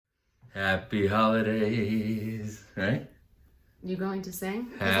Happy holidays, right? You going to sing?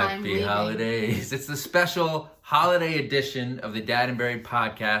 Happy holidays. It's the special holiday edition of the Dad and Buried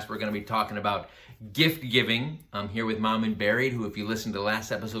podcast. We're going to be talking about gift giving. I'm here with Mom and Buried, who, if you listened to the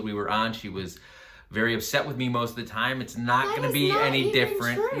last episode we were on, she was very upset with me most of the time. It's not going to be any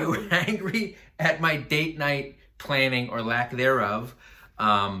different. True. You were angry at my date night planning or lack thereof.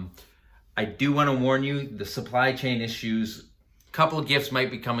 I do want to warn you, the supply chain issues, a couple of gifts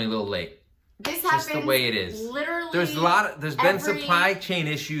might be coming a little late. This Just happens the way it is. Literally. There's been supply chain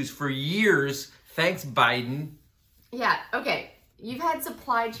issues for years. Thanks, Biden. Yeah, okay. You've had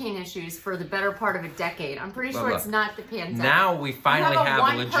supply chain issues for the better part of a decade. I'm pretty sure it's not the pandemic. Now we finally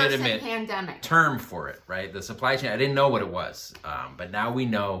have a legitimate pandemic term for it, right? The supply chain. I didn't know what it was, but now we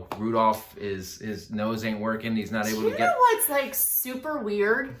know. Rudolph his nose ain't working. He's not able to get. You know what's like super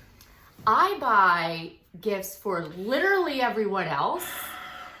weird? I buy gifts for literally everyone else,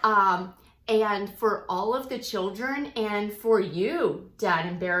 and for all of the children, and for you, Dad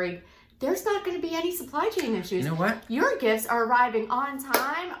and Buried. There's not going to be any supply chain issues. You know what? Your gifts are arriving on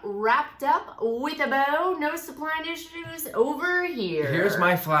time, wrapped up with a bow. No supply issues over here. Here's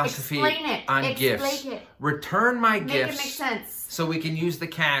my philosophy on gifts. Explain it. Return my gifts. Make it make sense. So we can use the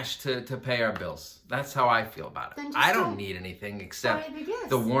cash to pay our bills. That's how I feel about it. Then I don't need anything except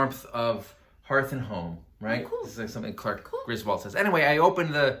the warmth of hearth and home, right? Oh, cool. This is like something Clark Griswold says. Anyway, I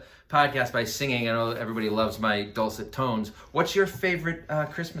opened the podcast by singing. I know everybody loves my dulcet tones. What's your favorite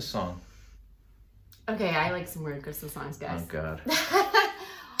Christmas song? Okay, I like some weird Christmas songs, guys. Oh, God.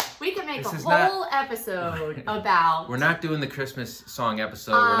 We can make a whole episode about... We're not doing the Christmas song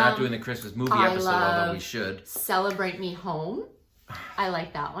episode. We're not doing the Christmas movie episode, although we should. Celebrate Me Home. I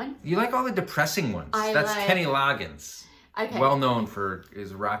like that one. You like all the depressing ones. That's Kenny Loggins. Okay. Well known for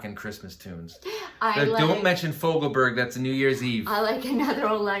his rockin' Christmas tunes. Don't mention Fogelberg. That's New Year's Eve. I like Another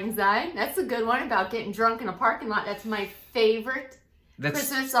Old Lang Syne. That's a good one about getting drunk in a parking lot. That's my favorite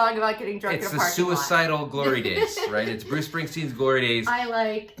Christmas song about getting drunk in a parking lot. It's the suicidal glory days, right? It's Bruce Springsteen's glory days. I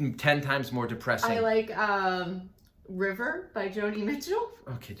like 10 times more depressing. I like River by Joni Mitchell.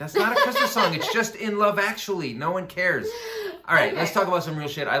 Okay, that's not a Christmas song. It's just In Love Actually. No one cares. All right, let's talk about some real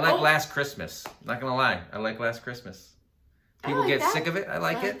shit. I like Last Christmas. Not gonna lie, I like Last Christmas. People get sick of it. I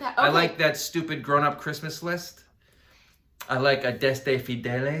like it. I like that stupid grown-up Christmas list. I like Adeste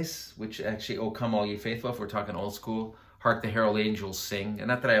Fideles, which actually, Oh Come All Ye Faithful, if we're talking old school. Hark the Herald Angels Sing. And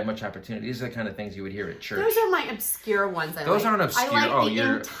not that I have much opportunity. These are the kind of things you would hear at church. Those are my obscure ones. Those aren't obscure. I like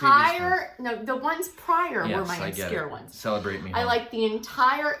the entire... No, the ones prior were my obscure ones. Celebrate Me Home. I like the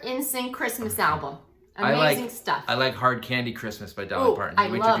entire NSYNC Christmas album. Amazing stuff. I like Hard Candy Christmas by Dolly Parton.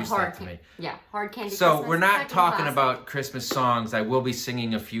 You introduced that to me. Yeah, Hard Candy Christmas. So we're not talking about Christmas songs. I will be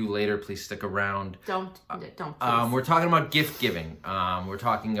singing a few later. Please stick around. Don't. We're talking about gift giving. We're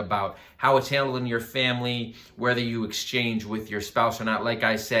talking about how it's handled in your family, whether you exchange with your spouse or not. Like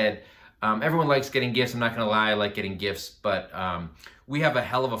I said, everyone likes getting gifts. I'm not going to lie, I like getting gifts. But we have a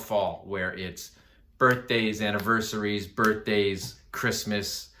hell of a fall where it's birthdays, anniversaries,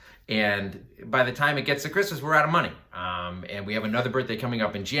 Christmas. And by the time it gets to Christmas, we're out of money. And we have another birthday coming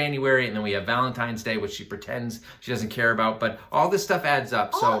up in January, and then we have Valentine's Day, which she pretends she doesn't care about. But all this stuff adds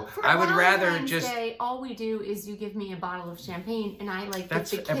up. So I would rather just... Day, all we do is you give me a bottle of champagne, and I like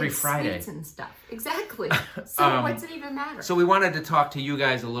that's the kids every Friday sweets and stuff. Exactly. So what's it even matter? So we wanted to talk to you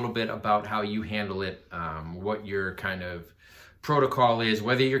guys a little bit about how you handle it, what your kind of protocol is,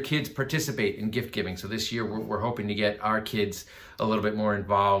 whether your kids participate in gift giving. So this year we're hoping to get our kids a little bit more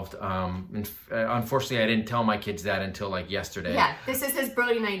involved. Unfortunately, I didn't tell my kids that until like yesterday. Yeah, this is his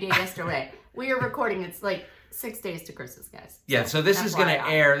brilliant idea yesterday. We are recording. It's like 6 days to Christmas, guys. Yeah, so this is going to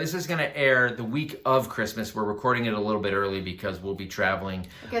air. This is going to air the week of Christmas. We're recording it a little bit early because we'll be traveling.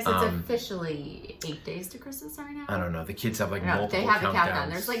 I guess it's officially 8 days to Christmas right now. I don't know. The kids have like multiple countdowns. They have countdowns. a countdown.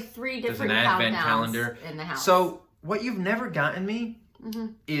 There's like 3 different There's an advent calendar in the house. So what you've never gotten me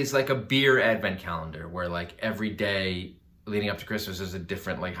is like a beer advent calendar where like every day leading up to Christmas there's a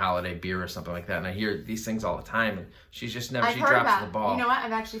different like holiday beer or something like that. And I hear these things all the time, and she's just never. She drops the ball. You know what?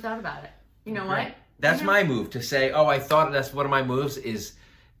 I've actually thought about it. You know what? That's my move to say. Oh, I thought that's one of my moves is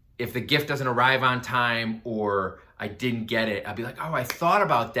if the gift doesn't arrive on time or I didn't get it, I'll be like, oh, I thought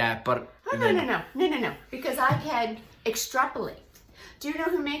about that, but no. Because I can extrapolate. Do you know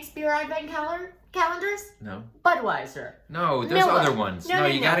who makes beer advent calendars? No. Budweiser. No, there's other ones. No,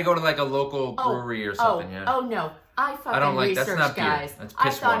 you got to go to like a local brewery or something. Oh no, I fucking researched, that's not beer. Guys. That's piss I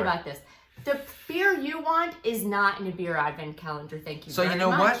thought water. about this. The beer you want is not in a beer advent calendar. Thank you. So very you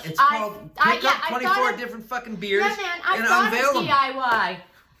know much. what? It's called pick up 24 different fucking beers and unveil them. DIY.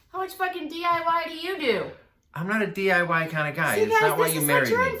 How much fucking DIY do you do? I'm not a DIY kind of guy. See, it's guys, not why this you is married what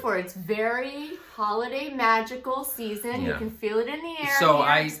you're me. in for. It's very holiday magical season. Yeah. You can feel it in the air. So here.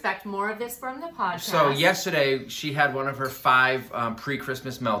 I expect more of this from the podcast. So yesterday, she had one of her 5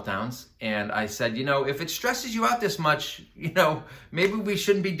 pre-Christmas meltdowns, and I said, you know, if it stresses you out this much, you know, maybe we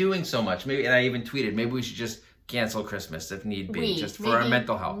shouldn't be doing so much. Maybe, and I even tweeted, maybe we should just cancel Christmas if need be, just for our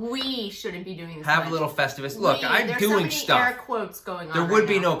mental health. We shouldn't be doing this. Have a little Festivus. Look, I'm doing stuff. Air quotes going on. There would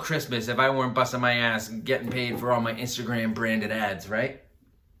be no Christmas if I weren't busting my ass and getting paid for all my Instagram branded ads, right?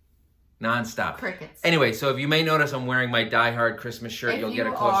 Non-stop. Crickets. Anyway, so if you may notice, I'm wearing my Die Hard Christmas shirt. You'll get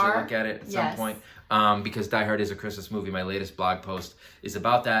a closer look at it at some point. Because Die Hard is a Christmas movie. My latest blog post is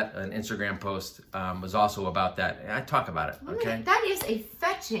about that. An Instagram post was also about that. I talk about it, okay? That is a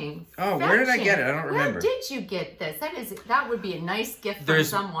fetching. Oh, where did I get it? I don't remember. Where did you get this? That would be a nice gift from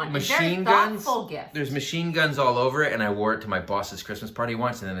someone. Machine a very guns. thoughtful gift. There's machine guns all over it, and I wore it to my boss's Christmas party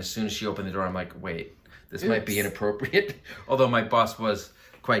once, and then as soon as she opened the door, I'm like, wait, this might be inappropriate. Although my boss was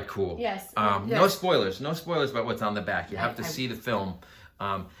quite cool. Yes. No spoilers. No spoilers about what's on the back. You have to see the film.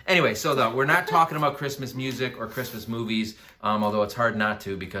 Anyway, so though we're not talking about Christmas music or Christmas movies, although it's hard not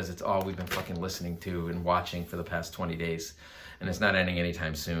to because it's all we've been fucking listening to and watching for the past 20 days. And it's not ending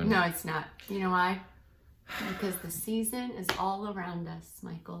anytime soon. No, it's not. You know why? Because the season is all around us,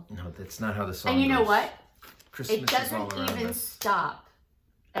 Michael. No, that's not how the song And you know goes. what? Christmas It is all doesn't around even us. stop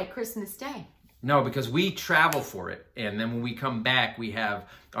at Christmas Day. No, because we travel for it. And then when we come back, we have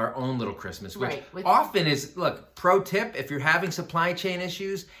our own little Christmas, which often is, look, pro tip, if you're having supply chain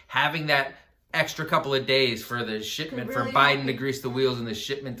issues, having that extra couple of days for the shipment for Biden to grease the wheels and the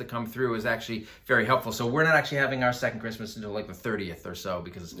shipment to come through is actually very helpful. So we're not actually having our second Christmas until like the 30th or so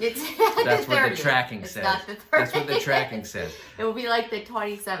because that's what the tracking says. That's what the tracking says. It will be like the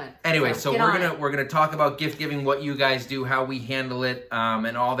 27th. Anyway, so we're gonna talk about gift giving, what you guys do, how we handle it,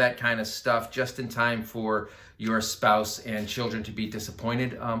 and all that kind of stuff, just in time for your spouse and children to be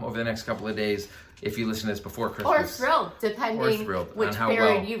disappointed over the next couple of days. If you listen to this before Christmas. Or thrilled, depending which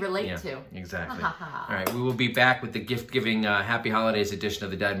period you relate to. Exactly. All right, we will be back with the gift-giving Happy Holidays edition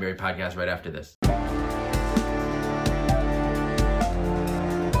of the Dad and Married podcast right after this.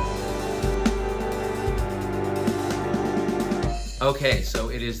 Okay, so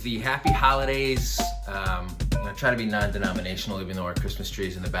it is the Happy Holidays. I try to be non-denominational, even though our Christmas tree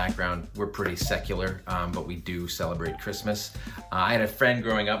is in the background. We're pretty secular, but we do celebrate Christmas. I had a friend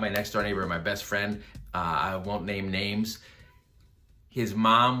growing up, my next door neighbor, my best friend. I won't name names. His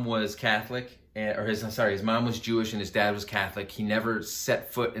mom was Catholic, his mom was Jewish and his dad was Catholic. He never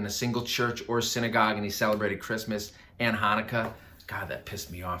set foot in a single church or synagogue, and he celebrated Christmas and Hanukkah. God, that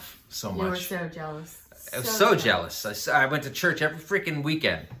pissed me off so much. You were so jealous. I was so jealous. I went to church every freaking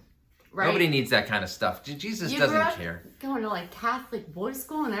weekend. Right. Nobody needs that kind of stuff. Jesus doesn't care. Going to like Catholic boys'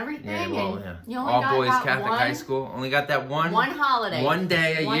 school and everything. Yeah, well, and yeah. You only all got boys that Catholic high school. Only got that one holiday. One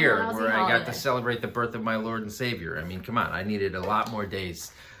day a year where I got holiday. to celebrate the birth of my Lord and Savior. I mean, come on. I needed a lot more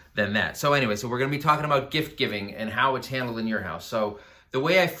days than that. So anyway, so we're going to be talking about gift giving and how it's handled in your house. So the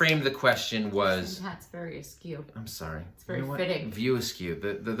way I framed the question was... That's very askew. I'm sorry. It's very fitting. View askew.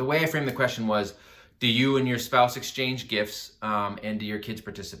 The way I framed the question was, do you and your spouse exchange gifts and do your kids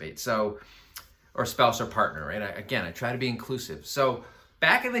participate? So... or spouse or partner, right? I try to be inclusive. So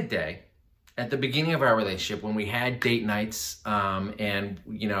back in the day, at the beginning of our relationship, when we had date nights, and,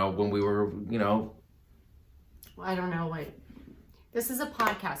 you know, when we were, you know... I don't know what... This is a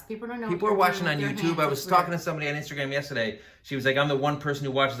podcast. People don't know. People are watching on YouTube. I was talking to somebody on Instagram yesterday. She was like, I'm the one person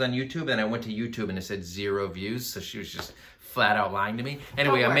who watches on YouTube. And I went to YouTube and it said 0 views. So she was just flat out lying to me.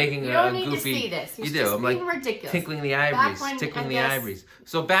 Anyway, I'm making a goofy... You don't need to see this. You're just I'm like ridiculous. Tickling the ivories. Tickling the ivories.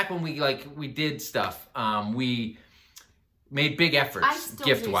 So back when we did stuff, we made big efforts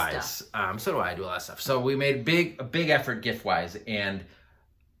gift-wise. So do I. Do a lot of stuff. So we made a big effort gift-wise. And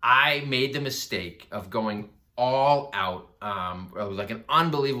I made the mistake of going all out. It was like an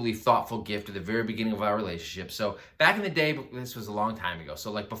unbelievably thoughtful gift at the very beginning of our relationship. So back in the day, this was a long time ago.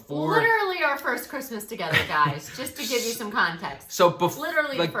 So like before... Literally our first Christmas together, guys. Just to give you some context. So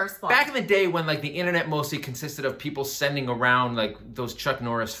literally like, the first one. Back in the day when like the internet mostly consisted of people sending around like those Chuck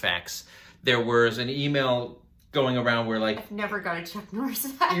Norris facts, there was an email going around where like... I've never got a Chuck Norris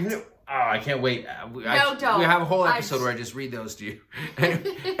fact. I can't wait. Don't. We have a whole episode where I just read those to you.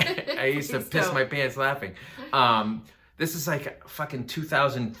 I used to piss my pants laughing. This is like fucking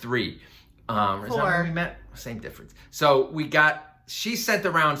 2003. Is that when we met? Same difference. So she sent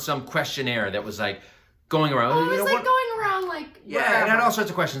around some questionnaire that was like going around. Oh, it was like going around like yeah, it had all sorts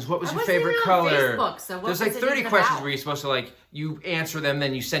of questions. What was your favorite color? Facebook, so there's like 30 questions where you're supposed to like, you answer them,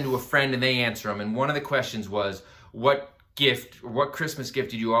 then you send to a friend and they answer them. And one of the questions was, what gift, or what Christmas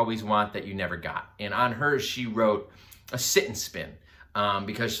gift did you always want that you never got? And on hers, she wrote a sit and spin,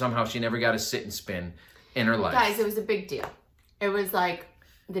 because somehow she never got a sit and spin in her life. Guys, it was a big deal. It was like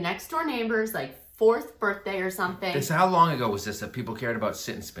the next door neighbor's like 4th birthday or something. How long ago was this that people cared about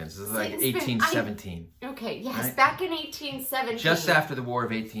sit and spins? This is like 1817. Okay, yes, right? Back in 1817. Just after the War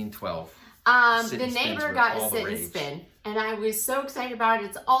of 1812. The neighbor got a sit and spin, and I was so excited about it.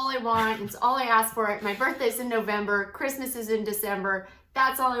 It's all I want. It's all I asked for. My birthday's in November. Christmas is in December.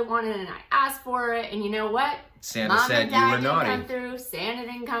 That's all I wanted, and I asked for it. And you know what? Santa Mom said and Dad you were didn't naughty. come through. Santa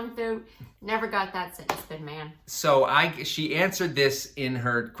didn't come through. Never got that sit and spin, man. So she answered this in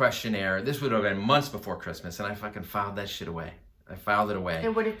her questionnaire. This would have been months before Christmas, and I fucking filed that shit away. I filed it away.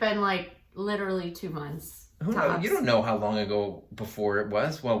 It would have been like literally 2 months. Who knows? You don't know how long ago before it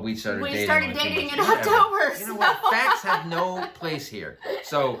was. Well, we started dating. We started dating in Whatever. October. You know what? Facts have no place here.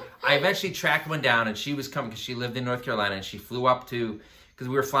 So I eventually tracked one down, and she was coming because she lived in North Carolina, and she flew up to, because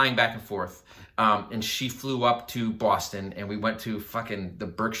we were flying back and forth, and she flew up to Boston, and we went to fucking the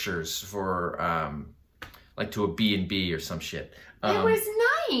Berkshires for like to a B&B or some shit. It was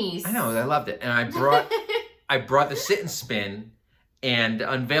nice. I know, I loved it, and I brought the sit and spin and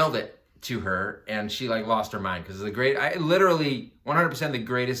unveiled it to her, and she like lost her mind because literally 100% the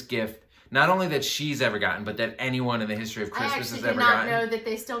greatest gift, not only that she's ever gotten, but that anyone in the history of Christmas has ever gotten. I actually did not know that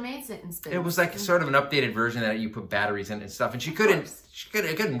they still made sit and spins. It was like sort of an updated version that you put batteries in and stuff, and it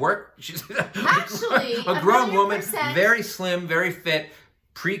couldn't work. She's actually a grown woman, 100%. very slim, very fit,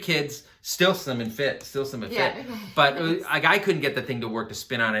 pre-kids, still slim and fit, Yeah. But I couldn't get the thing to work to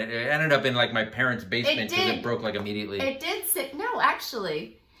spin on it. It ended up in like my parents' basement because it broke like immediately. It did sit. No,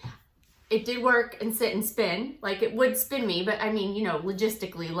 actually. It did work and sit and spin. Like, it would spin me, but I mean, you know,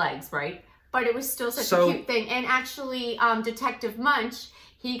 logistically legs, right? But it was still such a cute thing. And actually, Detective Munch,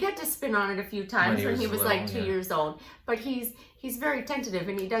 he got to spin on it a few times when he was like 2 years old. But he's very tentative,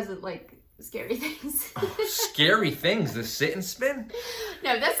 and he doesn't like scary things. Scary things? The sit and spin?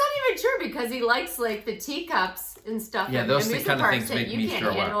 No, that's not even true, because he likes like the teacups and stuff. Yeah, those kind of things make me throw up. You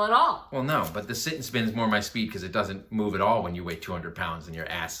can't handle it all. Well, no, but the sit and spin is more my speed because it doesn't move at all when you weigh 200 pounds and your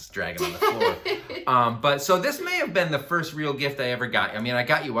ass is dragging on the floor. But so this may have been the first real gift I ever got. I mean, I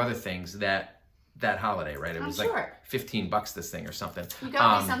got you other things that holiday, right? It was like $15 this thing or something. You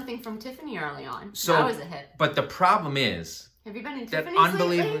got me something from Tiffany early on. So that was a hit. But the problem is, have you been in that Tiffany's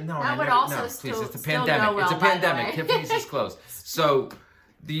unbelievable. lately? No, that would also still, it's a still pandemic. go well, It's a pandemic. by the way. Tiffany's is closed. So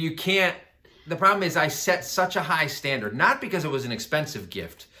you can't. The problem is I set such a high standard, not because it was an expensive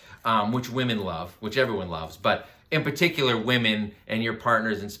gift, which women love, which everyone loves, but in particular, women and your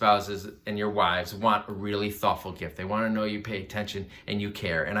partners and spouses and your wives want a really thoughtful gift. They want to know you pay attention and you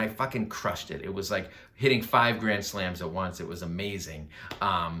care. And I fucking crushed it. It was like hitting 5 grand slams at once. It was amazing.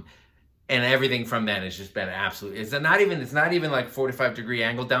 And everything from then has just been absolute. It's not even like 45-degree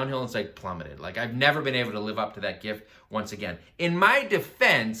angle downhill. It's like plummeted. Like, I've never been able to live up to that gift once again. In my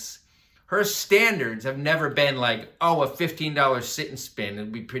defense, her standards have never been like, oh, a $15 sit and spin.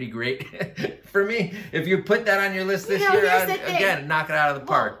 It'd be pretty great for me. If you put that on your list this year, again, knock it out of the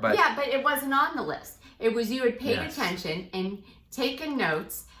park. But yeah, but it wasn't on the list. It was you had paid attention and taken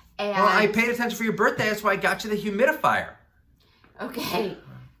notes. And well, I paid attention for your birthday. That's why I got you the humidifier. Okay.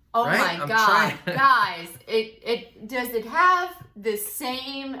 Oh right? my God, guys! Does it have the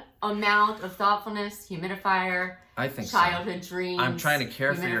same amount of thoughtfulness? Humidifier. I think childhood dreams. I'm trying to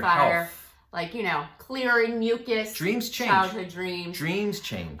care for your health. Like, you know, clearing mucus. Dreams change. Childhood dreams. Dreams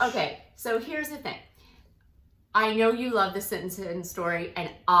change. Okay, so here's the thing. I know you love the sit and spin story, and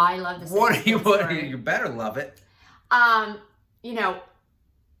I love the sit and spin story. You better love it. You know,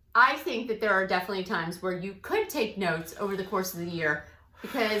 I think that there are definitely times where you could take notes over the course of the year,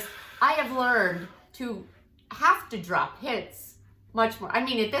 because I have learned to have to drop hints much more. I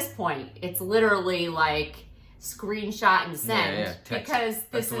mean, at this point, it's literally like screenshot and send, because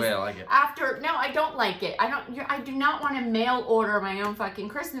this is the way I like it. No, I don't like it. I do not want to mail order my own fucking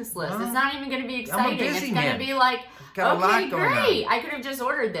Christmas list. It's not even going to be exciting. It's going to be like, okay, great. I could have just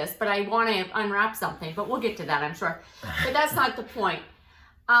ordered this, but I want to unwrap something. But we'll get to that, I'm sure. But that's not the point.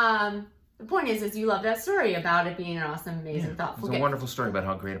 The point is you love that story about it being an awesome, amazing, thoughtful gift. It's a wonderful story about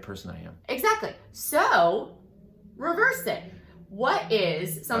how great a person I am. Exactly. So, reverse it. What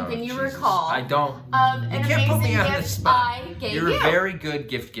is something you recall I don't. of an amazing gift I gave you? You're a very good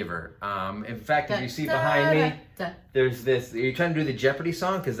gift giver. In fact, if you see behind me, there's this. Are you trying to do the Jeopardy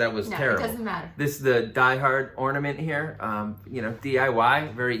song? Because that was terrible. No, it doesn't matter. This is the Die Hard ornament here. You know,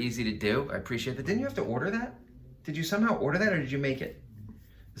 DIY, very easy to do. I appreciate that. Didn't you have to order that? Did you somehow order that, or did you make it?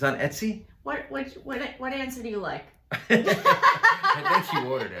 It's on Etsy. What answer do you like? I think you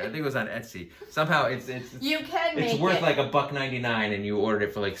ordered it. I think it was on Etsy. Somehow you can make it's worth it. like $1.99, and you ordered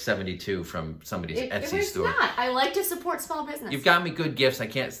it for like $72 from somebody's Etsy store. It's not. I like to support small business. You've got me good gifts. I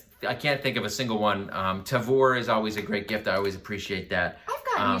can't think of a single one. Tavor is always a great gift. I always appreciate that.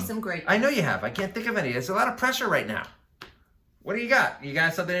 I've gotten you some great gifts. I know you have. I can't think of any. There's a lot of pressure right now. What do you got? You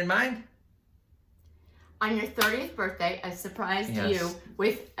got something in mind? On your 30th birthday, I surprised Yes. you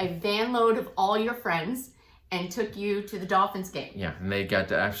with a van load of all your friends and took you to the Dolphins game. Yeah, and they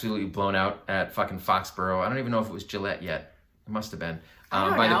got absolutely blown out at fucking Foxborough. I don't even know if it was Gillette yet. It must have been.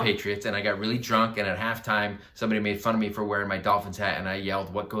 By the Patriots, and I got really drunk, and at halftime, somebody made fun of me for wearing my Dolphins hat, and I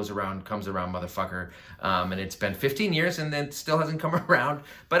yelled, "What goes around comes around, motherfucker." And it's been 15 years, and then still hasn't come around.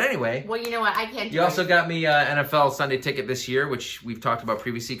 But anyway. Well, you know what? I can't do You also got me NFL Sunday Ticket this year, which we've talked about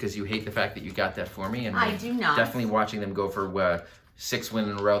previously, because you hate the fact that you got that for me. And I do not. Definitely watching them go for 6 wins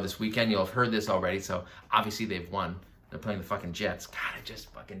in a row this weekend. You'll have heard this already, so obviously they've won. They're playing the fucking Jets. God, I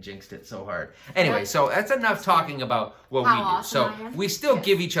just fucking jinxed it so hard. Anyway, so that's enough talking about what we do. Awesome So we still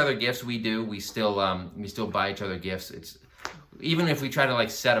give each other gifts. We do. We still buy each other gifts. It's even if we try to like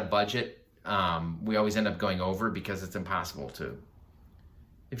set a budget, we always end up going over because it's impossible to.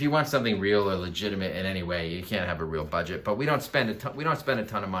 If you want something real or legitimate in any way, you can't have a real budget. But we don't spend a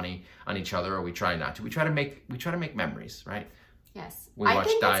ton of money on each other, or we try not to. We try to make memories, right? Yes. We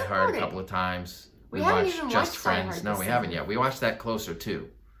watched Die Hard a couple of times. We watched Just Friends. No, we haven't yet. We watched that Closer too,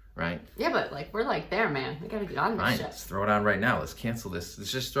 right? Yeah, but like we're like there, man. We gotta get on this shit. Let's throw it on right now. Let's cancel this. Let's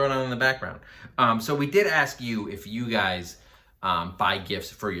just throw it on in the background. So we did ask you if you guys buy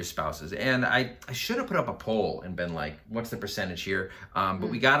gifts for your spouses, and I should have put up a poll and been like, what's the percentage here? But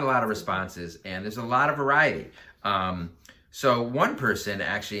we got a lot of responses, and there's a lot of variety. So one person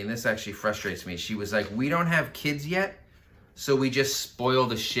actually, and this actually frustrates me, she was like, we don't have kids yet, so we just spoil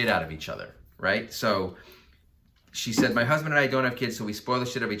the shit out of each other. Right? So she said, my husband and I don't have kids, so we spoil the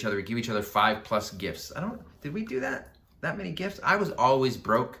shit out of each other. We give each other 5+ gifts. Did we do that? That many gifts? I was always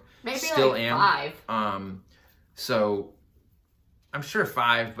broke. Maybe still like am. 5. So I'm sure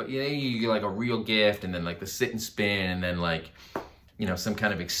 5, but you get like a real gift, and then like the sit and spin, and then like, some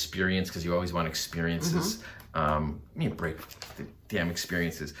kind of experience, because you always want experiences. Break the damn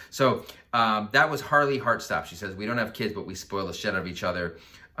experiences. So that was Harley Heartstop. She says, we don't have kids, but we spoil the shit out of each other.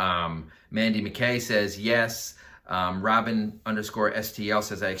 Mandy McKay says yes. Robin_STL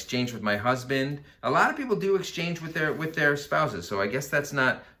says, I exchange with my husband. A lot of people do exchange with their spouses, so I guess that's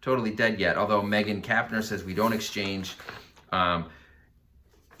not totally dead yet. Although Megan Kapner says we don't exchange.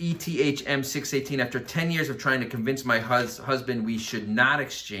 ETHM618, after 10 years of trying to convince my husband we should not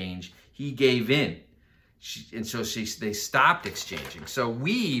exchange, he gave in. They stopped exchanging. So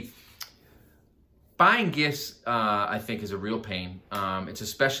buying gifts, I think, is a real pain. It's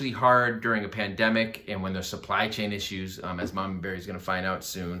especially hard during a pandemic and when there's supply chain issues, as Mom and Barry's going to find out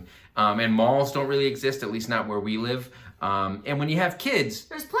soon. And malls don't really exist, at least not where we live. And when you have kids...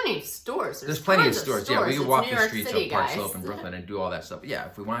 There's plenty of stores. There's plenty of stores. Yeah, we can walk the streets of Park Slope in Brooklyn and do all that stuff. Yeah,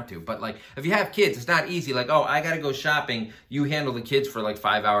 if we want to. But, like, if you have kids, it's not easy. Like, oh, I got to go shopping. You handle the kids for, like,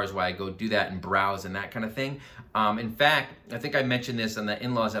 5 hours while I go do that and browse and that kind of thing. In fact, I think I mentioned this on the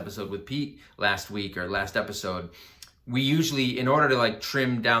in-laws episode with Pete last episode. We usually, in order to, like,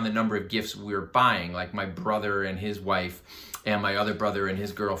 trim down the number of gifts we're buying, like my brother and his wife and my other brother and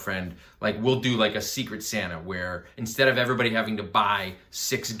his girlfriend, like, we'll do like a Secret Santa where instead of everybody having to buy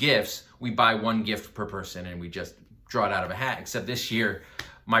 6 gifts, we buy 1 gift per person and we just draw it out of a hat. Except this year,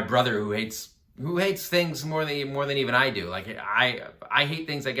 my brother, who hates things more than even I do. Like, I hate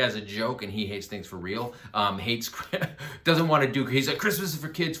things like as a joke, and he hates things for real. Doesn't want to do. He's like, Christmas is for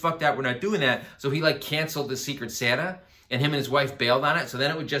kids. Fuck that. We're not doing that. So he like canceled the Secret Santa, and him and his wife bailed on it. So then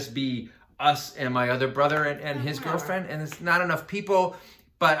it would just be us and my other brother and his girlfriend, and it's not enough people.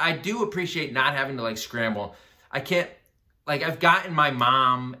 But I do appreciate not having to like scramble. I can't. Like, I've gotten my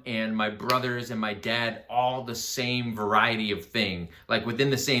mom and my brothers and my dad all the same variety of thing, like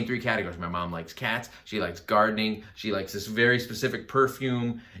within the same 3 categories. My mom likes cats. She likes gardening. She likes this very specific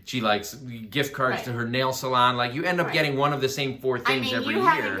perfume. She likes gift cards to her nail salon. Like, you end up getting one of the same 4 things every year. You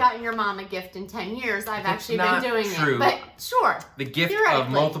haven't gotten your mom a gift in 10 years. I've actually been doing it. But sure. The gift of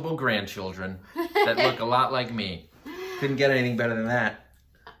multiple grandchildren that look a lot like me. Couldn't get anything better than that.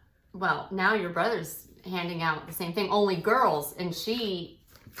 Well, now your brother's handing out the same thing, only girls, and she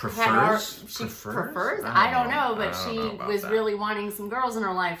prefers. I don't know, but she was really wanting some girls in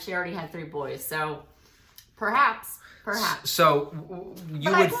her life. She already had 3 boys, so perhaps. So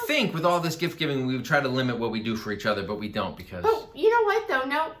you would think with all this gift giving, we would try to limit what we do for each other, but we don't, because. But you know what though?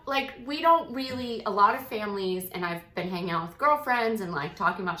 No, like, we don't really. A lot of families, and I've been hanging out with girlfriends and like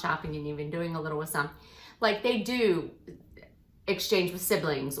talking about shopping and even doing a little with some. like they do exchange with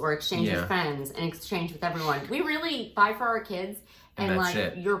siblings or exchange Yeah. with friends and exchange with everyone. We really buy for our kids, and that's like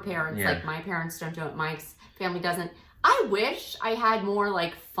it. your parents, Yeah. like my parents don't do it. Mike's family doesn't. I wish I had more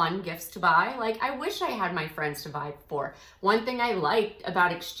like fun gifts to buy. Like I wish I had my friends to buy for. One thing I liked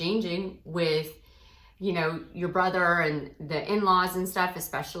about exchanging with, you know, your brother and the in-laws and stuff,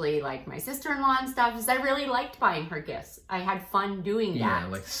 especially like my sister-in-law and stuff, is I really liked buying her gifts. I had fun doing Yeah,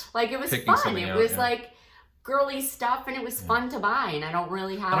 that. like Like it was picking fun. something It out, was yeah. like girly stuff, and it was fun to buy, and I don't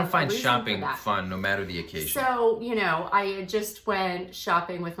really have I don't find a reason shopping for that. fun, no matter the occasion. So, you know, I just went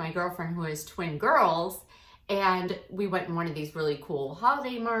shopping with my girlfriend who has twin girls, and we went in one of these really cool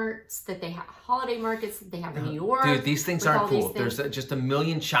holiday markets that they have in New York. Dude, these things with all aren't these cool. things. There's just a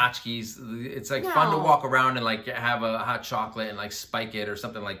million tchotchkes. It's like fun to No. walk around and like have a hot chocolate and like spike it or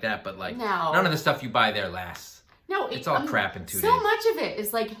something like that. But like No. none of the stuff you buy there lasts. No, It's all crap in 2 so days. much of it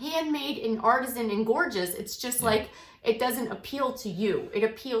is like handmade and artisan and gorgeous. It's just like it doesn't appeal to you. It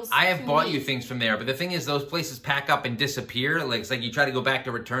appeals I have to bought me. you things from there, but the thing is, those places pack up and disappear. Like it's like you try to go back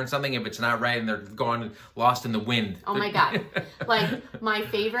to return something if it's not right, and they're gone, lost in the wind. Oh my God. Like my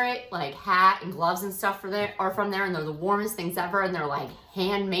favorite like hat and gloves and stuff are from there, and they're the warmest things ever, and they're like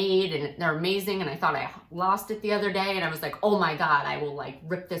handmade and they're amazing. And I thought I lost it the other day, and I was like, oh my God, I will like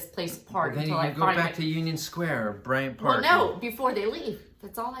rip this place apart Then until you I go find back it. to Union Square or Bryant Well, Park. no, before they leave.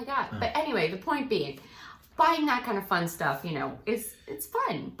 That's all I got. But anyway, the point being, buying that kind of fun stuff, you know, it's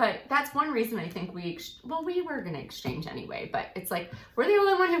fun. But that's one reason I think we were going to exchange anyway. But it's like, we're the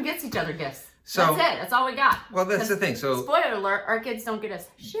only one who gets each other gifts. So- that's it. That's all we got. Well, that's the thing. So Spoiler alert, our kids don't get us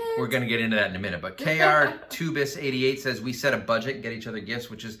shit. we're going to get into that in a minute. But KR Tubis88 says we set a budget and get each other gifts,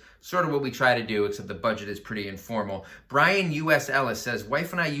 which is sort of what we try to do, except the budget is pretty informal. Brian U.S. Ellis says,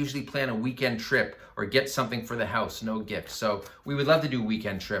 wife and I usually plan a weekend trip or get something for the house, no gift. So we would love to do a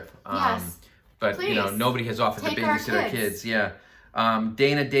weekend trip. Yes. But, you know, Please. nobody has offered Take to our babysit our kids. kids. Yeah.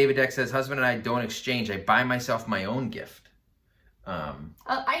 Dana David Deck says, husband and I don't exchange. I buy myself my own gift.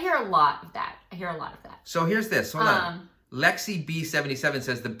 I hear a lot of that. So here's this. Hold on. Lexi B77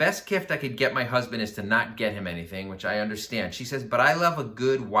 says, the best gift I could get my husband is to not get him anything, which I understand. She says, but I love a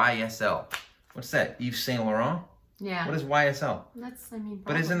good YSL. What's that? Yves Saint Laurent? Yeah. What is YSL? That's, I mean,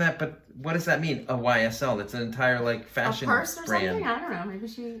 But isn't that, but what does that mean? A YSL? That's an entire like a fashion purse or brand. something? I don't know. Maybe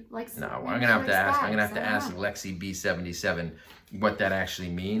she likes. No, maybe I'm she gonna have to likes ask. I'm gonna have bags. to I ask don't know. Lexi B77 what that actually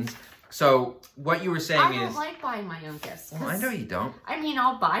means. So what you were saying I don't is, like buying my own gifts. well, I know you don't. I mean,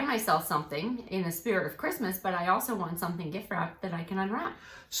 I'll buy myself something in the spirit of Christmas, but I also want something gift wrapped that I can unwrap.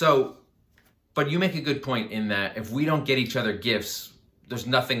 So, but you make a good point in that if we don't get each other gifts, there's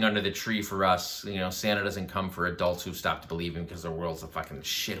nothing under the tree for us. You know, Santa doesn't come for adults who've stopped believing because the world's a fucking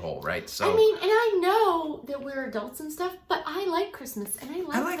shithole, right? So I mean, and I know that we're adults and stuff, but I like Christmas and I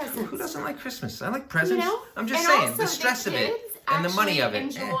like presents. who doesn't like Christmas? I like presents. You know? I'm just And saying also the stress of it kids and the money of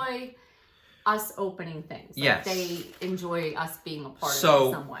actually it. enjoy us opening things. Like Yes. they enjoy us being a part of it in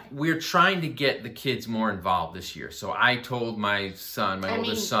So some way. we're trying to get the kids more involved this year. So I told my son, my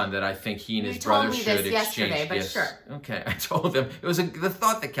oldest son, that I think he and you his told brother me should this exchange yesterday, but gifts. sure. Okay, I told them it was the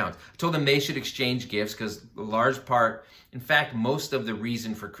thought that counts. I told them they should exchange gifts because a large part, in fact, most of the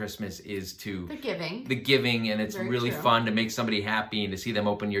reason for Christmas is to The giving. the giving, and it's Very really true. fun to make somebody happy and to see them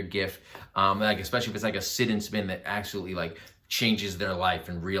open your gift. Like especially if it's like a sit and spin that absolutely like changes their life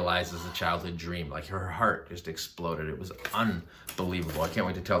and realizes a childhood dream. Like her heart just exploded. It was unbelievable. I can't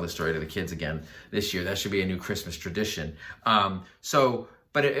wait to tell this story to the kids again this year. That should be a new Christmas tradition.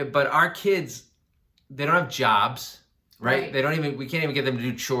 But our kids, they don't have jobs, right? Right. We can't even get them to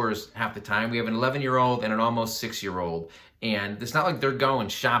do chores half the time. We have an 11-year-old and an almost 6-year-old. And it's not like they're going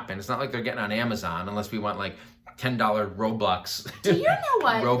shopping. It's not like they're getting on Amazon unless we want like $10 Robux. Do you know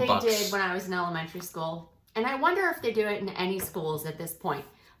what Robux. they did when I was in elementary school? And I wonder if they do it in any schools at this point.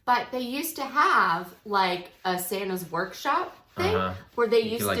 But they used to have like a Santa's workshop thing where they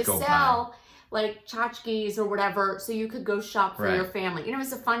used like, to go sell like tchotchkes or whatever, so you could go shop for your family. You know, it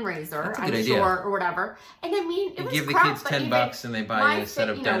was a fundraiser, That's a I'm good idea. sure, or whatever. And I mean, it You was give the crap, kids but $10 even and they buy my you a set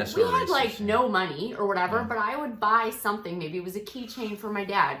of you know, dinosaur we had like racers. no money or whatever, but I would buy something. Maybe it was a keychain for my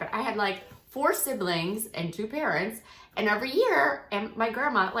dad, but I had like 4 siblings and 2 parents. And every year, and my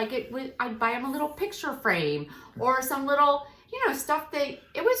grandma, like I'd buy him a little picture frame or some little, you know, stuff that,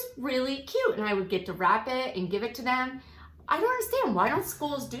 it was really cute. And I would get to wrap it and give it to them. I don't understand. Why don't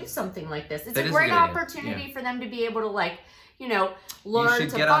schools do something like this? It's That a is a great good idea. opportunity for them to be able to like, you know, learn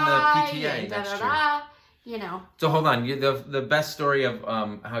should to get on the buy PTA and next da-da-da, you know. So hold on. The best story of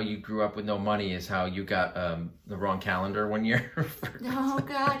how you grew up with no money is how you got the wrong calendar one year. Oh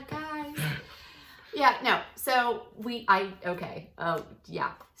God, guys. Yeah, no. So okay. Oh,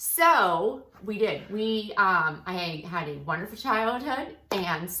 yeah. So we did. I had a wonderful childhood,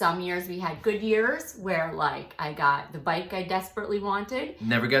 and some years we had good years where like I got the bike I desperately wanted.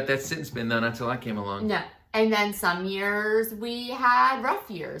 Never got that sit and spin though until I came along. No. And then some years we had rough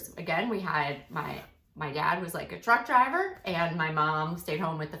years. Again, we had my dad was like a truck driver, and my mom stayed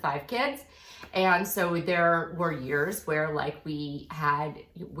home with the 5 kids. And so there were years where like we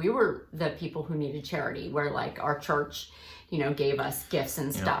were the people who needed charity, where like our church, gave us gifts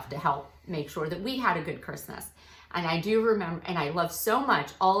and stuff to help make sure that we had a good Christmas. And I do remember, and I love so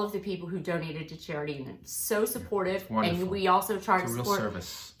much all of the people who donated to charity, and so supportive. And we also try to support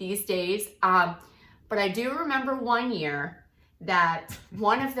service these days. But I do remember one year that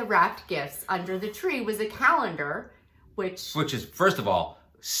one of the wrapped gifts under the tree was a calendar, which is, first of all,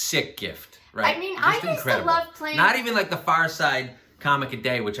 sick gift, right? I mean, I used to love playing. Not even like the Far Side comic a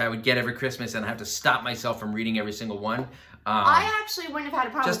day, which I would get every Christmas, and I have to stop myself from reading every single one. I actually wouldn't have had a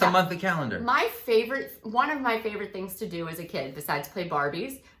problem just with a monthly calendar. One of my favorite things to do as a kid, besides play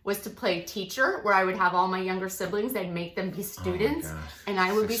Barbies, was to play teacher, where I would have all my younger siblings and make them be students, and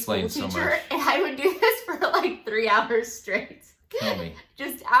I would be school teacher, and I would do this for like 3 hours straight. Kill me.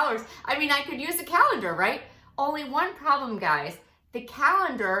 Just hours. I mean, I could use a calendar, right? Only one problem, guys. The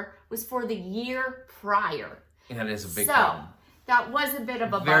calendar was for the year prior. And that is a big problem. That was a bit of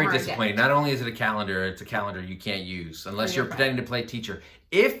a bummer. Very disappointing. Not only is it a calendar, it's a calendar you can't use unless you're pretending to play teacher.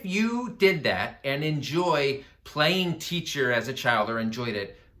 If you did that and enjoy playing teacher as a child or enjoyed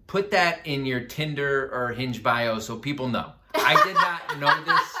it, put that in your Tinder or Hinge bio so people know. I did not know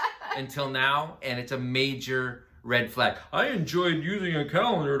this until now, and it's a major red flag. I enjoyed using a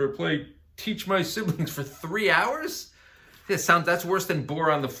calendar to teach my siblings for 3 hours? That's worse than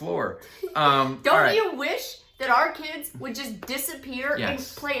bore on the floor. Don't you wish that our kids would just disappear and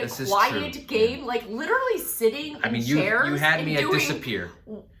play a quiet game, like literally sitting in chairs? You had me at disappear.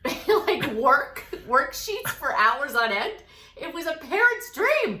 Like worksheets for hours on end. It was a parent's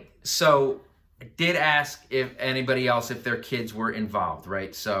dream. So I did ask if anybody else, if their kids were involved,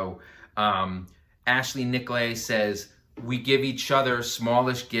 right? So Ashley Nicolay says, we give each other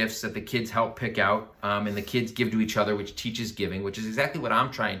smallish gifts that the kids help pick out, and the kids give to each other, which teaches giving, which is exactly what I'm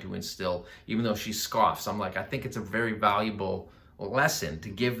trying to instill, even though she scoffs. I'm like, I think it's a very valuable lesson to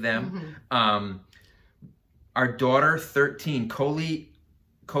give them. Mm-hmm. Our daughter, 13, Coley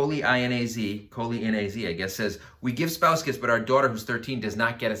Inaz, I guess, says, we give spouse gifts, but our daughter, who's 13, does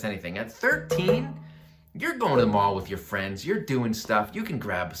not get us anything. At 13, you're going to the mall with your friends. You're doing stuff. You can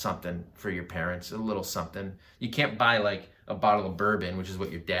grab something for your parents, a little something. You can't buy like a bottle of bourbon, which is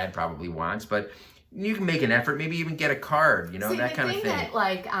what your dad probably wants, but you can make an effort. Maybe even get a card, that kind of thing. That,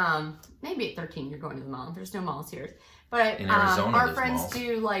 like, maybe at 13 you're going to the mall. There's no malls here. But in Arizona, our friends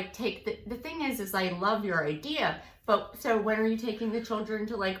do like take the thing is I love your idea. But so when are you taking the children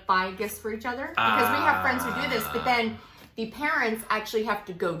to like buy gifts for each other? Because we have friends who do this, but then the parents actually have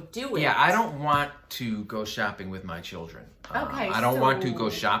to go do it. Yeah, I don't want to go shopping with my children. Okay, I don't want to go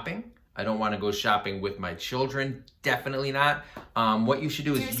shopping. I don't want to go shopping with my children. Definitely not. What you should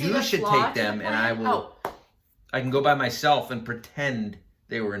do is you should take them, and I will. I can go by myself and pretend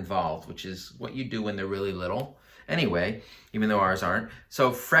they were involved, which is what you do when they're really little. Anyway, even though ours aren't.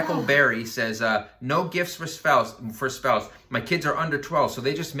 So Freckleberry says, no gifts for spouse. My kids are under 12, so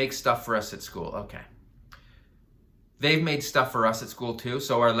they just make stuff for us at school. Okay. They've made stuff for us at school too.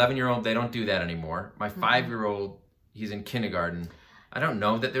 So our 11-year-old, they don't do that anymore. My 5-year-old, he's in kindergarten. I don't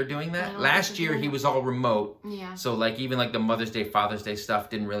know that they're doing that. Last year, he was all remote. Yeah. So like even like the Mother's Day, Father's Day stuff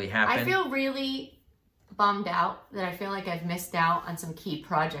didn't really happen. I feel really bummed out that I feel like I've missed out on some key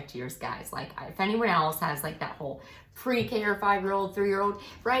project years, guys. Like if anyone else has like that whole pre-K or 5-year-old, 3-year-old,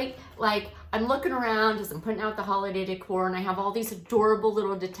 right? Like I'm looking around as I'm putting out the holiday decor, and I have all these adorable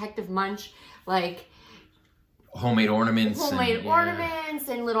little Detective Munch, like homemade ornaments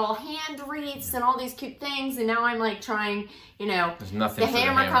and little hand wreaths and all these cute things, and now I'm like trying, there's nothing. The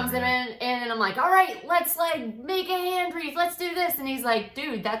hammer comes in and I'm like, all right, let's like make a hand wreath, let's do this, and he's like,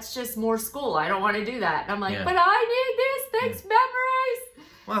 dude, that's just more school, I don't want to do that. And I'm like, but I need this, thanks memories.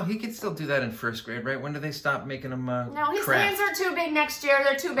 Well, he could still do that in 1st grade, right? When do they stop making them No, his hands are too big next year.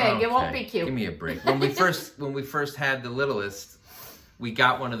 They're too big. Okay. It won't be cute. Give me a break. When we first had the littlest, we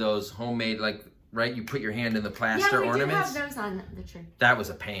got one of those homemade, like, right? You put your hand in the plaster ornaments. Yeah, we do have those on the tree. That was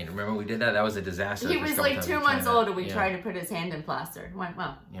a pain. Remember we did that? That was a disaster. He was like 2 months old and we tried to put his hand in plaster. Went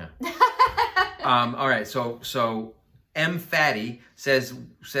well. Yeah. All right. So M Fatty says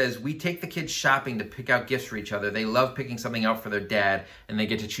we take the kids shopping to pick out gifts for each other. They love picking something out for their dad, and they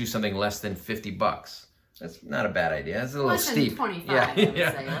get to choose something less than $50. That's not a bad idea. That's a little Less than steep. 25, yeah, I would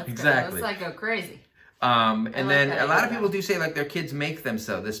yeah, say. exactly. Let's not go crazy. And like then that a lot of idea. people do say like their kids make them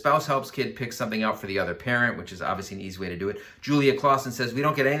so. The spouse helps kid pick something out for the other parent, which is obviously an easy way to do it. Julia Clausen says, we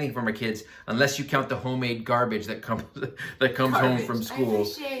don't get anything from our kids unless you count the homemade garbage that comes home from school.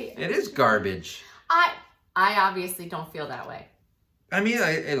 It is garbage. I obviously don't feel that way. I mean,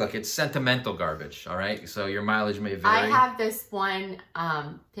 look, it's sentimental garbage, all right? So your mileage may vary. I have this one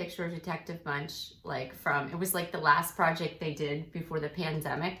picture of Detective Munch, like it was like the last project they did before the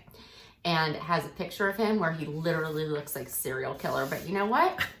pandemic. And it has a picture of him where he literally looks like a serial killer. But you know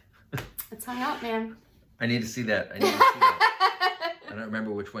what? It's hung up, man. I need to see that. I don't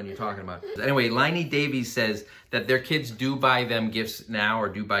remember which one you're talking about. Anyway, Liney Davies says that their kids do buy them gifts now or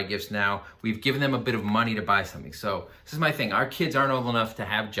do buy gifts now. We've given them a bit of money to buy something. So this is my thing. Our kids aren't old enough to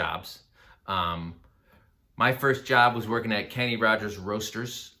have jobs. My first job was working at Kenny Rogers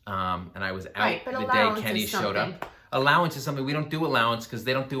Roasters. And I was out the day Kenny showed up. Allowance is something we don't do allowance because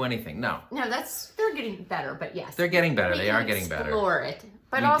they don't do anything. No, they're getting better, but yes, they're getting better. They are getting better. Explore it,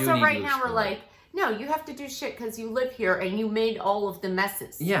 but also right now we're like, no, you have to do shit because you live here and you made all of the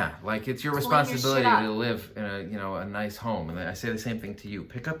messes. Yeah, like it's your responsibility to live in a nice home. And I say the same thing to you.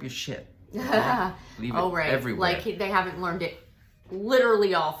 Pick up your shit. Leave it everywhere. Like they haven't learned it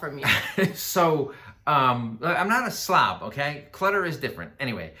literally all from you. So I'm not a slob. Okay, clutter is different.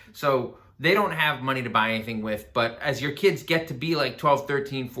 Anyway, so. They don't have money to buy anything with, but as your kids get to be like 12,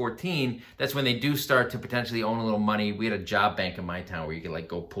 13, 14, that's when they do start to potentially own a little money. We had a job bank in my town where you could like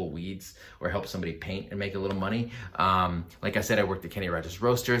go pull weeds or help somebody paint and make a little money. Like I said, I worked at Kenny Rogers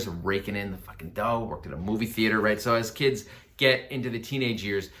Roasters, raking in the fucking dough, worked at a movie theater, right? So as kids get into the teenage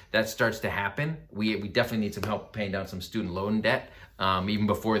years, that starts to happen. We definitely need some help paying down some student loan debt, even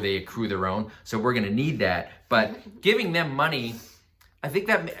before they accrue their own. So we're gonna need that. But giving them money, I think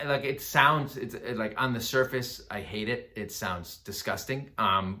that like it's like on the surface, I hate it. It sounds disgusting.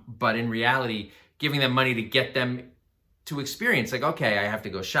 But in reality, giving them money to get them to experience like, okay, I have to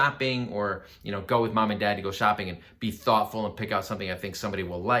go shopping or, go with mom and dad to go shopping and be thoughtful and pick out something I think somebody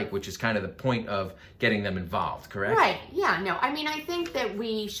will like, which is kind of the point of getting them involved, correct? Right. Yeah, no, I mean, I think that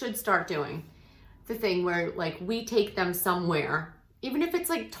we should start doing the thing where like we take them somewhere, even if it's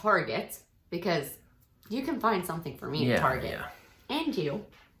like Target, because you can find something for me at Target. Yeah. And you,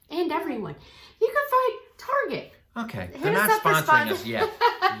 and everyone. You can find Target. Okay, they're not sponsoring us yet.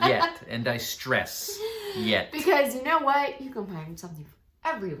 And I stress, yet. Because you know what? You can find something for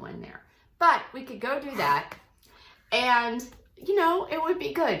everyone there. But we could go do that, and, it would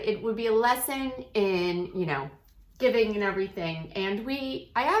be good. It would be a lesson in, giving and everything. And I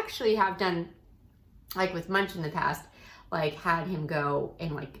actually have done, like with Munch in the past, like had him go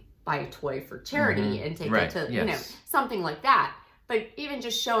and like buy a toy for charity and take it to, something like that. But even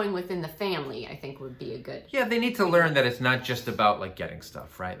just showing within the family, I think would be a good. Yeah, they need to learn that it's not just about like getting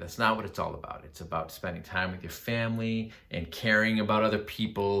stuff, right? That's not what it's all about. It's about spending time with your family and caring about other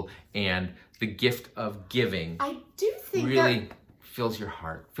people, and the gift of giving. I do think really fills your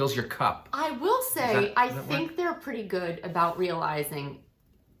heart, fills your cup. I will say, I think they're pretty good about realizing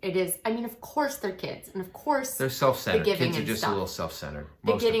it is. I mean, of course they're kids, and of course they're self-centered. Kids are just a little self-centered.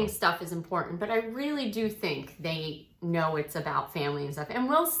 The getting stuff is important, but I really do think they know it's about family and stuff, and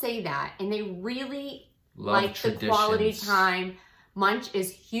we'll say that, and they really like the quality time. Munch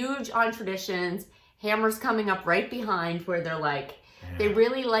is huge on traditions. Hammer's coming up right behind where they're like, they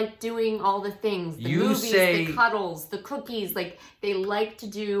really like doing all the things, the movies, the cuddles, the cookies, like they like to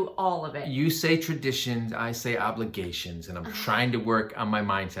do all of it. You say traditions, I say obligations, and I'm trying to work on my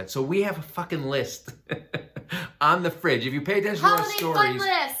mindset. So we have a fucking list on the fridge. If you pay attention to our stories,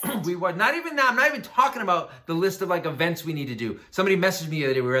 we were not even now. I'm not even talking about the list of like events we need to do. Somebody messaged me the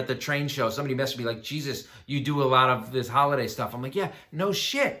other day. We were at the train show. Somebody messaged me like, Jesus, you do a lot of this holiday stuff. I'm like, yeah, no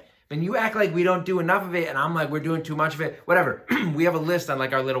shit. And you act like we don't do enough of it, and I'm like, we're doing too much of it. Whatever. We have a list on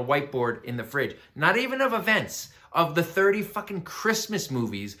like our little whiteboard in the fridge. Not even of events. Of the 30 fucking Christmas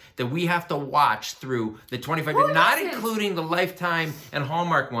movies that we have to watch through the 25 days, not including the Lifetime and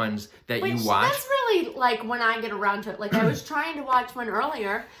Hallmark ones that you watch. That's really like when I get around to it. Like I was trying to watch one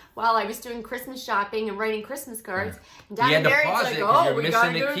earlier while I was doing Christmas shopping and writing Christmas cards. And Dad and Mary's like, oh, we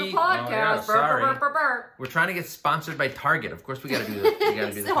gotta do the podcast. Oh, yeah, sorry. We're trying to get sponsored by Target. Of course we gotta do this. We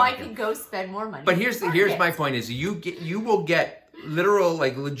gotta do so I can go spend more money. But here's my point is you will get literal,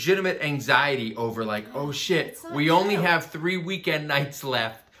 like, legitimate anxiety over, like, oh shit, we only have 3 weekend nights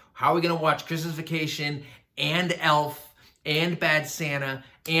left. How are we gonna watch Christmas Vacation and Elf and Bad Santa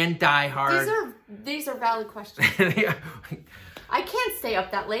and Die Hard? These are valid questions. I can't stay up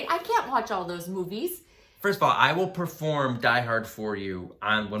that late. I can't watch all those movies. First of all, I will perform Die Hard for you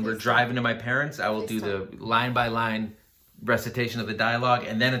when we're driving to my parents. I will do the line-by-line recitation of the dialogue,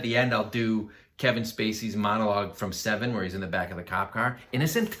 and then at the end, I'll do Kevin Spacey's monologue from Seven, where he's in the back of the cop car.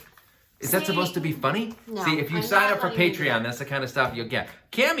 Innocent? Is that supposed to be funny? No. See, if you sign up for Patreon, that's the kind of stuff you'll get.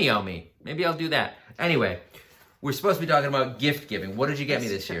 Cameo me. Maybe I'll do that. Anyway, we're supposed to be talking about gift giving. What did you get me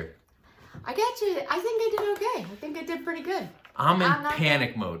this year? I think I did okay. I think I did pretty good. I'm in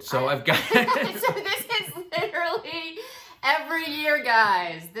panic mode, so I've got... So this is literally every year,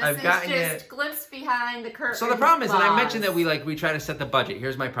 guys. This is just glimpse behind the curtain. So the problem is, and I mentioned that we try to set the budget.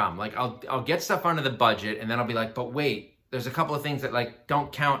 Here's my problem. Like, I'll get stuff under the budget, and then I'll be like, but wait, there's a couple of things that like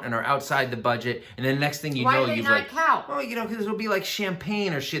don't count and are outside the budget, and then next thing you know, you've like, count? Well, you know, because it'll be like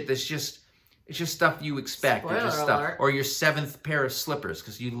champagne or shit that's just, it's just stuff you expect. Spoiler or just alert. Stuff, or your 7th pair of slippers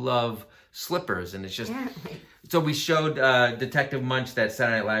because you love slippers, and it's just... So we showed Detective Munch that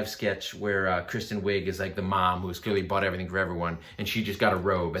Saturday Night Live sketch where Kristen Wiig is like the mom who's clearly bought everything for everyone, and she just got a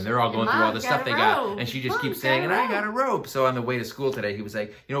robe, and they're all going through all the stuff they got, and she just keeps saying, and I got a robe. So on the way to school today, he was like,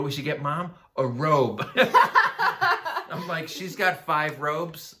 you know what we should get, Mom? A robe. I'm like, she's got 5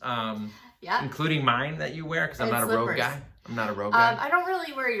 robes, including mine that you wear, because I'm not a robe guy. I'm not a robe guy. I don't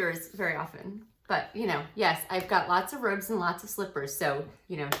really wear yours very often, but, you know, yes, I've got lots of robes and lots of slippers, so,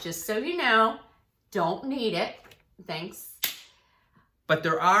 you know, just so you know, don't need it. Thanks. But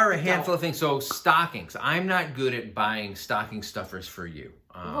there are a handful of things. So stockings. I'm not good at buying stocking stuffers for you.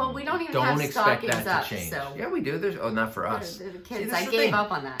 Well, we don't even don't have expect stockings that up, to change. so. Yeah, we do. There's not for us. The kids, See, I gave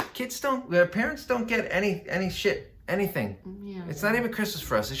up on that. Kids don't. Their parents don't get any shit, anything. Yeah. It's not even Christmas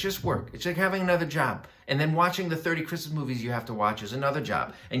for us. It's just work. It's like having another job. And then watching the 30 Christmas movies you have to watch is another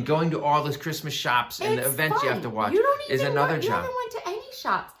job. And going to all those Christmas shops and the events you have to watch is another job. You haven't went to any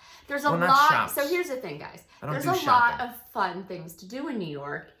shops. There's a not lot. shops. So here's the thing, guys. There's do a shopping. lot of fun things to do in New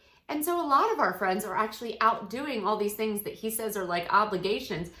York. And so a lot of our friends are actually out doing all these things that he says are like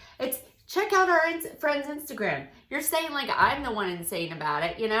obligations. It's check out our friends' Instagram. You're saying like I'm the one insane about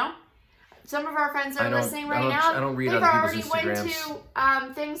it, you know? Some of our friends are listening right now. I don't read They've other already people's went Instagrams.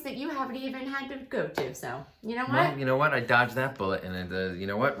 to things that you haven't even had to go to. So you know what? Well, you know what? I dodged that bullet, and you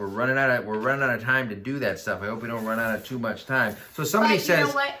know what? We're running out of time to do that stuff. I hope we don't run out of too much time. So somebody says, you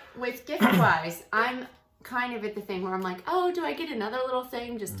know what? With gift-wise, I'm kind of at the thing where I'm like, oh, do I get another little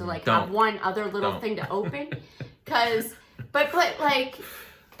thing just to like have one other little thing to open? Because, because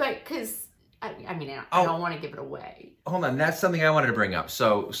I mean, I don't want to give it away. Hold on, that's something I wanted to bring up.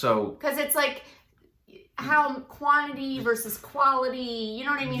 So because it's like how quantity versus quality, you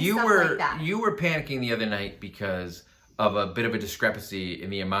know what I mean? Like that. You were panicking the other night because of a bit of a discrepancy in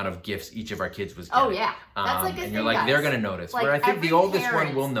the amount of gifts each of our kids was getting. Oh yeah, that's like a and thing, you're like, guys. they're gonna notice. Like Where I think the oldest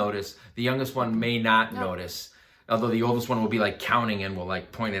one will notice, the youngest one may not notice. Although the oldest one will be like counting and will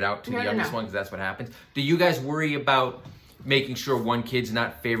like point it out to the youngest one because that's what happens. Do you guys worry about making sure one kid's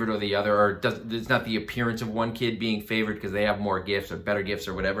not favored or the other, or it's not the appearance of one kid being favored because they have more gifts or better gifts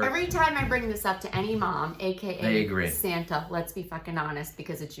or whatever? Every time I bring this up to any mom, aka I agree. Santa, let's be fucking honest,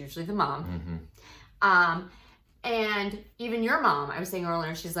 because it's usually the mom. And even your mom, I was saying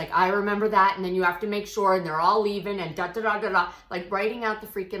earlier, she's like, I remember that, and then you have to make sure, and they're all leaving, and da-da-da-da-da, like writing out the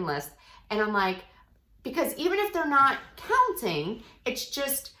freaking list. And I'm like, because even if they're not counting, it's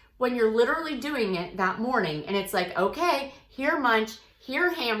just when you're literally doing it that morning, and it's like, okay, here Munch,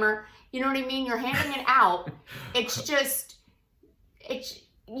 here Hammer, you know what I mean? You're handing it out. It's just,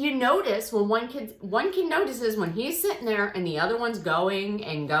 you notice when one kid notices when he's sitting there and the other one's going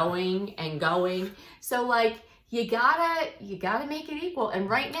and going and going. So like, you gotta make it equal. And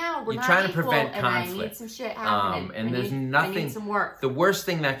right now we're not trying to equal, prevent and conflict. I need some shit happening. And there's nothing. I need some work. The worst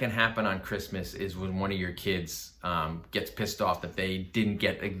thing that can happen on Christmas is when one of your kids gets pissed off that they didn't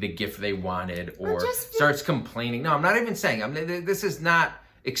get the gift they wanted, or starts complaining. No, I'm not even saying. This is not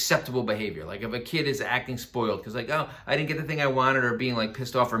acceptable behavior. Like if a kid is acting spoiled because like, oh, I didn't get the thing I wanted, or being like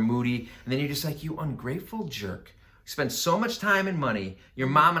pissed off or moody, and then you're just like, you ungrateful jerk. Spend so much time and money. Your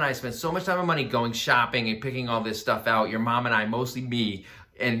mom and I spend so much time and money going shopping and picking all this stuff out. Your mom and I, mostly me,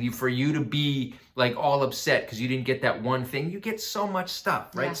 and for you to be like all upset because you didn't get that one thing. You get so much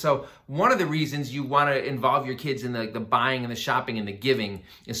stuff, right? Yeah. So one of the reasons you want to involve your kids in the buying and the shopping and the giving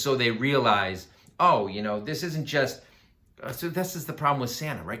is so they realize, oh, you know, this isn't just. So this is the problem with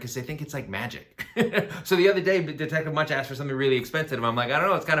Santa, right? Because they think it's like magic. So the other day, Detective Munch asked for something really expensive. And I'm like, I don't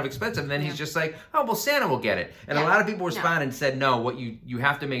know, it's kind of expensive. And then he's just like, oh, well, Santa will get it. And a lot of people responded and said, no, what you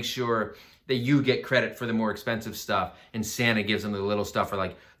have to make sure that you get credit for the more expensive stuff. And Santa gives them the little stuff, or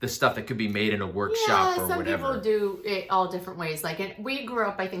like the stuff that could be made in a workshop or whatever. Some people do it all different ways. Like we grew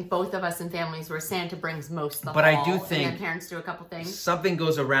up, I think, both of us in families where Santa brings most of the haul, I do think and then parents do a couple things. Something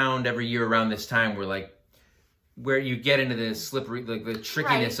goes around every year around this time where like, where you get into the slippery, like the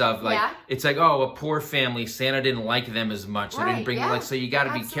trickiness Right, of like, yeah. it's like, oh, a poor family, Santa didn't like them as much. So they didn't Right, bring yeah. like, so you got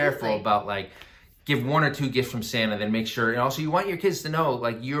to be careful Absolutely. about like, give 1 or 2 gifts from Santa, then make sure, and also you want your kids to know,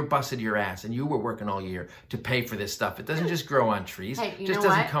 like, you're busted your ass and you were working all year to pay for this stuff. It doesn't just grow on trees. Hey, you It just know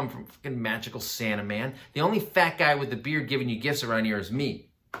doesn't what? come from fucking magical Santa, man. The only fat guy with the beard giving you gifts around here is me.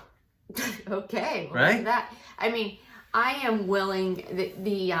 Okay, well, Right? look at that. I mean, I am willing.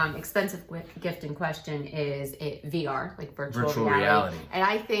 The expensive gift in question is a VR, like virtual reality. And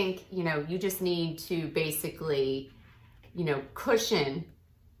I think you just need to basically,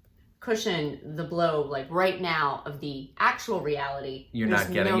 cushion the blow like right now of the actual reality. You're There's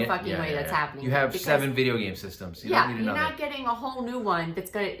not getting no it. fucking way that's happening. You have because- 7 video game systems. You don't need you're another. not getting a whole new one that's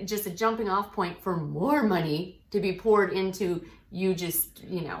got just a jumping off point for more money to be poured into you just,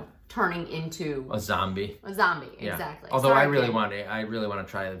 turning into A zombie. a zombie. Yeah. Exactly. Although Sorry, I really kid. want to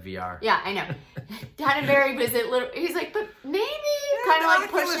try the VR. Yeah, I know. Danbury was it little. He's like, but maybe kind of like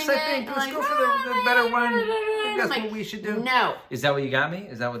Oculus, pushing I it. think. and Let's like, go for the better one. I think I'm that's like, what we should do. No. Is that what you got me?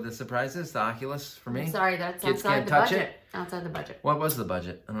 Is that what the surprise is? The Oculus for me? Sorry, that's Kids outside can't the touch budget. it? Outside the budget. What was the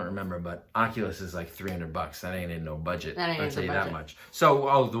budget? I don't remember, but Oculus is like $300. That ain't in no budget. That ain't I'll in tell the you budget. that much.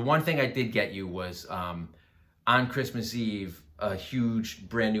 So, the one thing I did get you was on Christmas Eve, a huge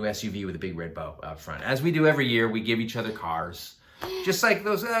brand new SUV with a big red bow out front. As we do every year, we give each other cars. Just like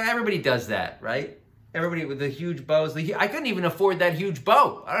those, everybody does that, right? Everybody with the huge bows. I couldn't even afford that huge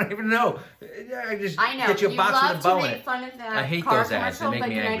bow. I don't even know. I know. Get you a box love with a bow to in make it. fun of that I hate car those ads. They commercial, make but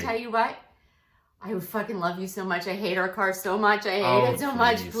me can angry. I tell you what? I would fucking love you so much. I hate our car so much. I hate Oh, it so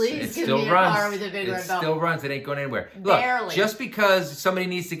much. Please it give still me a runs. car with a big It red bow. still runs. It ain't going anywhere. Look, Barely. just because somebody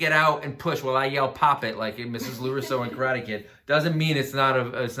needs to get out and push while I yell "pop it" like in Mrs. LaRusso and Karate Kid doesn't mean it's not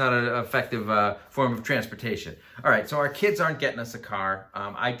an effective form of transportation. All right, so our kids aren't getting us a car.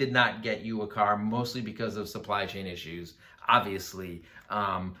 I did not get you a car, mostly because of supply chain issues, obviously.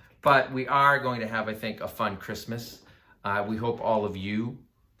 But we are going to have, I think, a fun Christmas. We hope all of you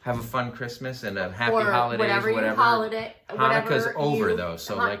have a fun Christmas and a happy Or holidays, whatever. Hanukkah's whatever over you- though,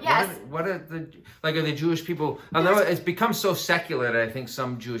 so yes. what are the Jewish people? Although it's become so secular that I think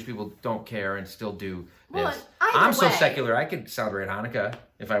some Jewish people don't care and still do this. Well, either I'm so way. secular, I could celebrate Hanukkah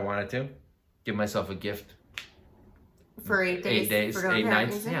if I wanted to. Give myself a gift. For 8 days. 8 days, for going 8 to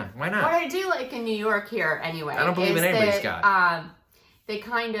nights. Disney. Yeah, why What not? I do like in New York here, anyway, I don't believe is in anybody's that, God. they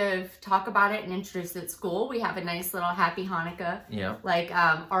kind of talk about it and introduce it at school. We have a nice little Happy Hanukkah, Yeah. like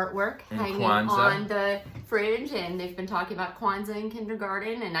artwork And hanging Kwanzaa. on the fridge, and they've been talking about Kwanzaa in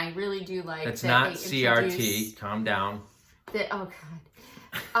kindergarten, and I really do like It's that not they CRT. introduce Calm down. oh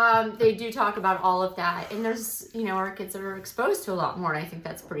god. They do talk about all of that, and there's our kids are exposed to a lot more, and I think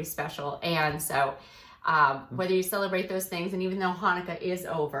that's pretty special. And so whether you celebrate those things, and even though Hanukkah is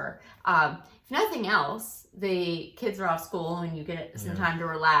over, if nothing else, the kids are off school and you get some time to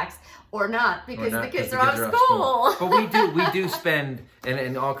relax, or not because the kids are off school. But we do spend,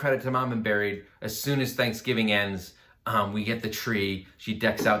 and all credit to Mom and Buried, as soon as Thanksgiving ends, we get the tree, she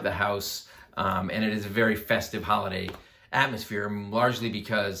decks out the house, and it is a very festive holiday atmosphere, largely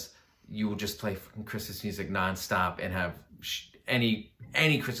because you will just play fucking Christmas music nonstop and have any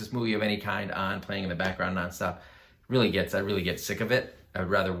Christmas movie of any kind on playing in the background nonstop. I really get sick of it. I'd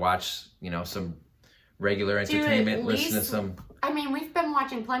rather watch, some regular entertainment, listen to some. I mean, we've been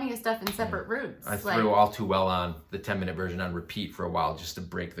watching plenty of stuff in separate rooms. I threw All Too Well on the 10-minute version on repeat for a while just to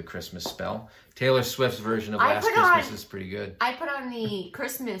break the Christmas spell. Taylor Swift's version of Last Christmas is pretty good. I put on the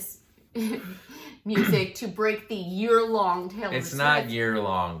Christmas music to break the year-long Taylor Swift. It's not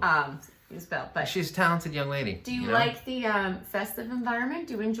year-long. Spell, but she's a talented young lady. Do you like the festive environment?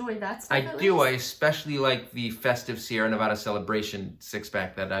 Do you enjoy that stuff? I do. I especially like the festive Sierra Nevada Celebration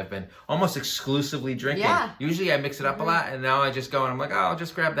 6-pack that I've been almost exclusively drinking. Yeah. Usually I mix it up a lot, and now I just go and I'm like, oh, I'll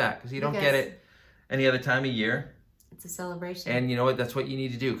just grab that because you don't get it any other time of year. It's a celebration. And you know what? That's what you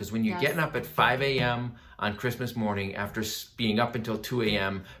need to do, because when you're getting up at 5 a.m. on Christmas morning after being up until 2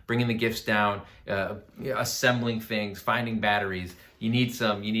 a.m., bringing the gifts down, assembling things, finding batteries, you need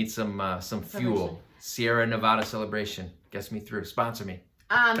some fuel. Sierra Nevada Celebration gets me through. Sponsor me.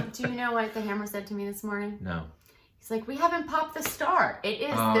 Do you know what the Hammer said to me this morning? No. He's like, we haven't popped the star. It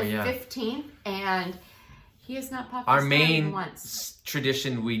is the 15th, and he has not popped the Our star main even once.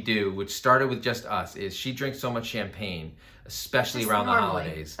 tradition we do, which started with just us, is she drinks so much champagne, especially Just around normally, the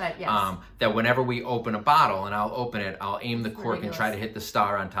holidays, but yes. that whenever we open a bottle and I'll open it, I'll aim the cork and Ridiculous. try to hit the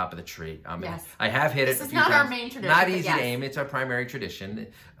star on top of the tree. Yes. I have hit This it a is few not times. our main tradition, Not but easy yes. to aim. It's our primary tradition.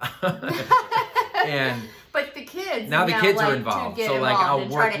 And But the kids now the kids like are to involved. get So like involved I'll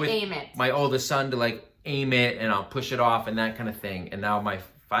and work try to with aim it. my oldest son to like aim it, and I'll push it off and that kind of thing. And now my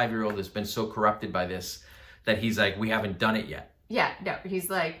 5-year-old has been so corrupted by this that he's like, we haven't done it yet. Yeah, no, he's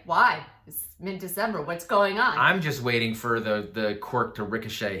like, why? It's mid-December. What's going on? I'm just waiting for the cork to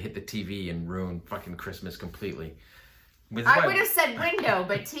ricochet, hit the TV, and ruin fucking Christmas completely. I would have said window,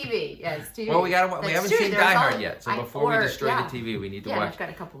 but TV. Yes, TV. Well, we haven't seen Die Hard yet, so before we destroy yeah. the TV, we need to Yeah, watch I've got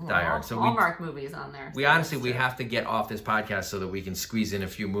a couple more Die Hard. So Hallmark movies on there. We honestly, we have to get off this podcast so that we can squeeze in a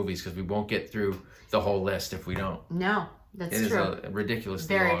few movies because we won't get through the whole list if we don't. No, that's It is true. a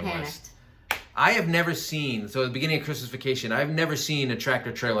ridiculously Very long panicked. list. I have never seen, so at the beginning of Christmas Vacation, I've never seen a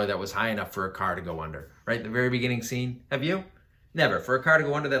tractor trailer that was high enough for a car to go under. Right? The very beginning scene. Have you? Never. For a car to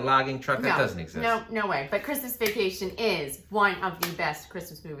go under that logging truck, that doesn't exist. No way. But Christmas Vacation is one of the best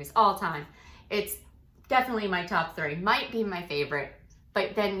Christmas movies all time. It's definitely my top 3. Might be my favorite.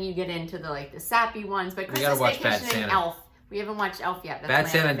 But then you get into the sappy ones. But Christmas Vacation and Elf. We haven't watched Elf yet. Bad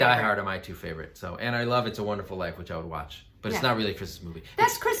Santa and Die Hard are my 2 favorites. So, and I love It's a Wonderful Life, which I would watch. But it's not really a Christmas movie.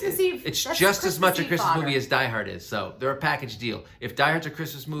 That's Christmas Eve. It's That's just as much a Christmas Eve Christmas fodder. movie as Die Hard is. So they're a package deal. If Die Hard's a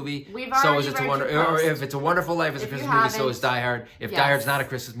Christmas movie, We've so already is It's a read Wonder. your Or post. if It's a Wonderful Life is a If you Christmas movie, so haven't, is Die Hard. If yes. Die Hard's not a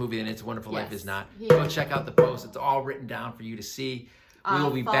Christmas movie, then It's a Wonderful Life Yes. is not. He- Go check out the post. It's all written down for you to see. We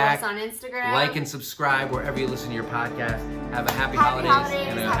will be follow back. us on Instagram. Like and subscribe wherever you listen to your podcast. Have a happy Happy holidays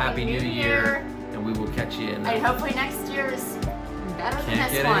and a Happy happy New New Year. Year. And we will catch you in the And hopefully next year's better than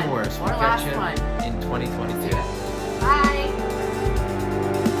Can't this get one. any worse. Or We'll last catch you one. in 2022. Bye.